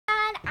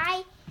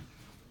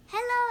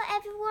Hello,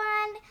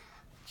 everyone.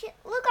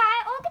 Look,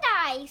 I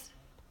organized.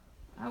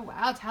 Oh,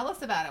 wow. Tell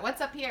us about it.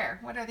 What's up here?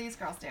 What are these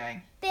girls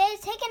doing? They're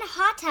taking a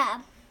hot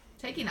tub.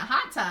 Taking a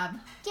hot tub?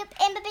 Yep,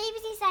 and the baby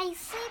is like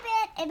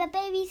sleeping, and that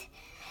baby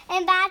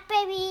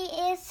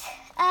is,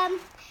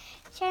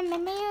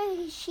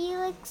 she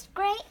looks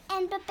great,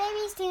 and the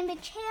baby's in the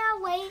chair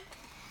wait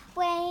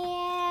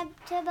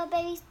till the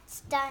baby's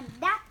done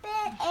that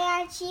bit,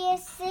 and she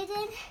is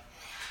sitting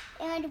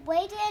and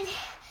waiting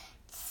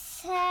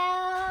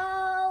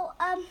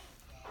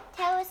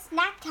till it's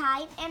snack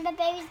time, and the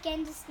baby's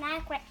getting the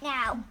snack right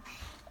now.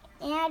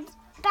 And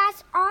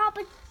that's all,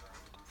 but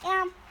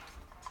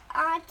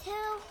on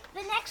to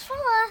the next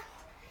floor.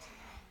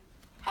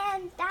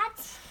 And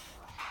that's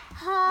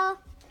her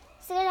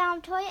sitting on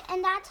the toilet,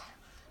 and that's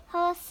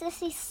her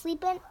sissy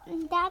sleeping,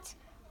 and that's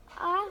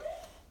our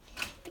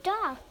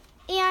dog.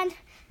 And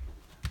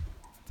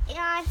do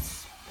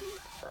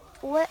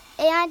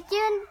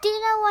you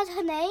know what's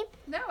her name?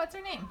 No, what's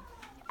her name?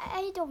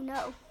 I don't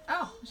know.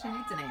 Oh, she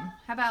needs a name.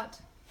 How about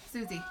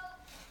Susie?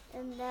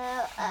 And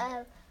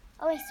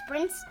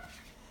Sprints.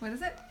 What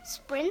is it?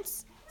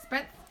 Sprints.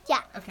 Sprint?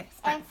 Yeah. Okay,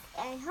 Sprint.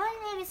 And her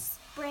name is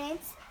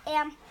Sprints.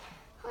 And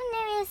her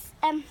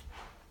name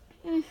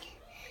is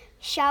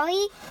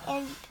Shelly.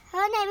 And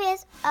her name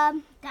is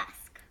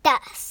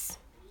Dusk.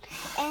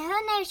 And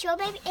her name is Your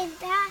Baby. And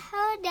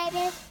her name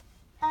is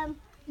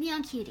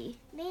Neon Cutie.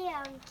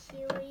 Neon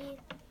Cutie.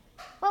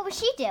 What was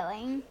she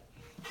doing?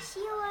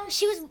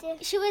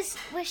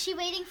 Was she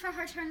waiting for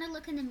her turn to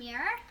look in the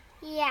mirror?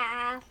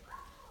 Yeah.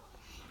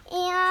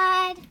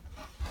 And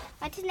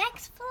on to the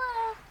next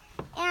floor.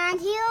 And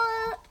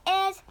here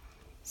is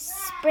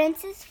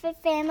Sprince's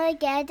family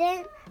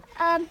getting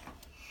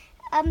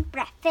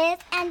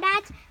breakfast, and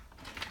that's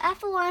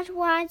everyone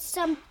wants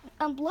some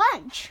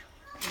lunch.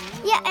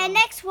 Ooh. Yeah, and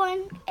next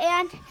one,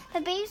 and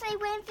the baby's like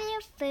waiting for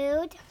their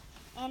food.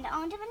 And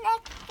on to the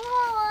next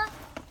floor.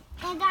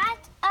 And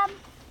that's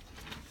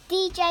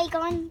DJ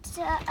going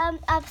to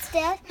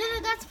upstairs. No,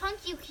 that's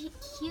Funky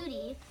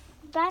Cutie.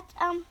 That's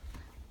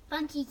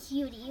Funky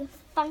Cutie.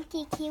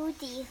 Funky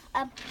Cutie.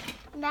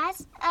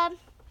 That's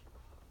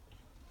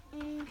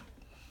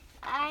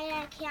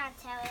I can't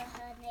tell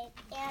her name.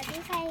 Yeah,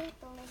 these are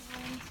the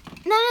names.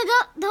 No,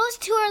 those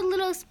two are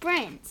little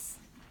Sprints.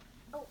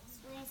 Oh,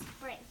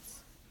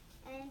 Sprints.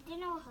 And do you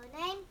know her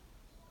name?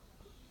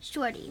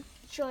 Shorty.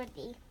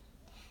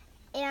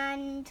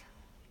 And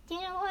do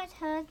you know what's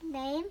her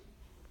name?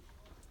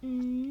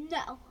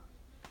 No.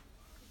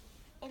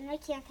 And I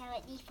can't tell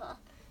it either.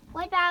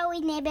 What about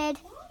we name it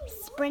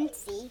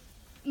Sprintsy?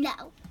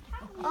 No.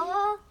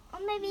 Or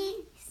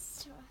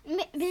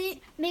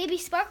Maybe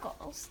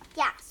Sparkles.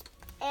 yes.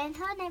 And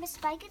her name is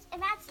Spikers,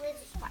 and that's Liz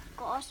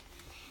Sparkles.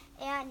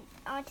 And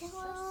on to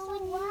the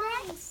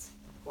next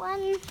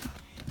one.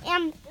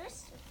 And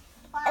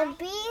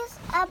these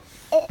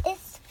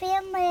it's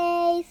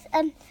families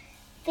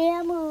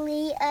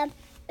family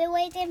been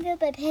waiting for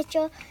the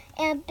picture,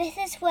 and this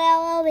is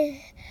where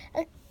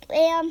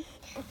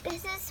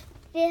this is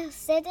they're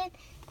sitting,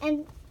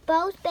 and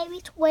both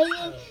babies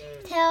waiting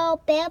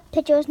till their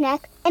picture's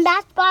next, and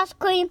that's Boss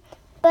Cream,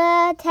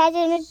 but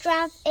having a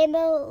draft in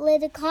a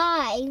little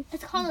car.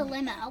 It's called a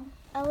limo.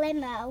 A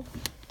limo.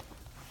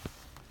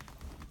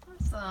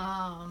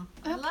 Awesome.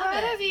 I I'm love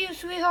proud it. of you,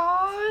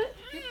 sweetheart.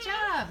 Good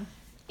job.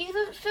 You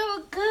look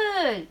so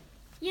good.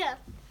 Yeah.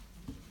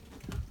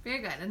 Very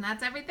good. And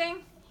that's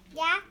everything?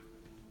 Yeah?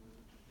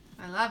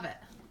 I love it.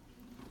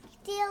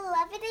 Do you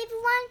love it,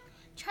 everyone?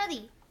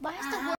 Charlie, why is the